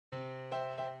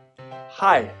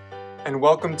Hi, and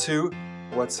welcome to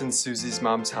What's in Susie's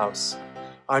Mom's House.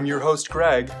 I'm your host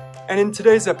Greg, and in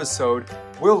today's episode,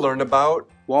 we'll learn about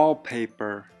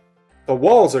wallpaper. The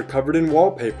walls are covered in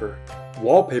wallpaper.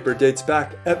 Wallpaper dates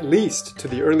back at least to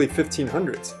the early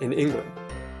 1500s in England.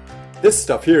 This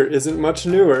stuff here isn't much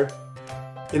newer.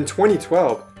 In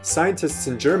 2012, scientists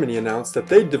in Germany announced that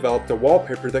they'd developed a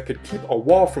wallpaper that could keep a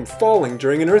wall from falling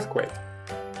during an earthquake.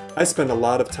 I spend a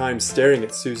lot of time staring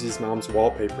at Susie's mom's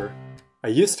wallpaper. I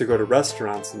used to go to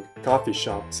restaurants and coffee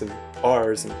shops and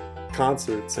bars and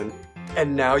concerts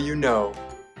and now you know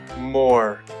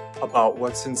more about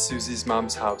what's in Susie's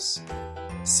mom's house.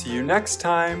 See you next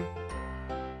time!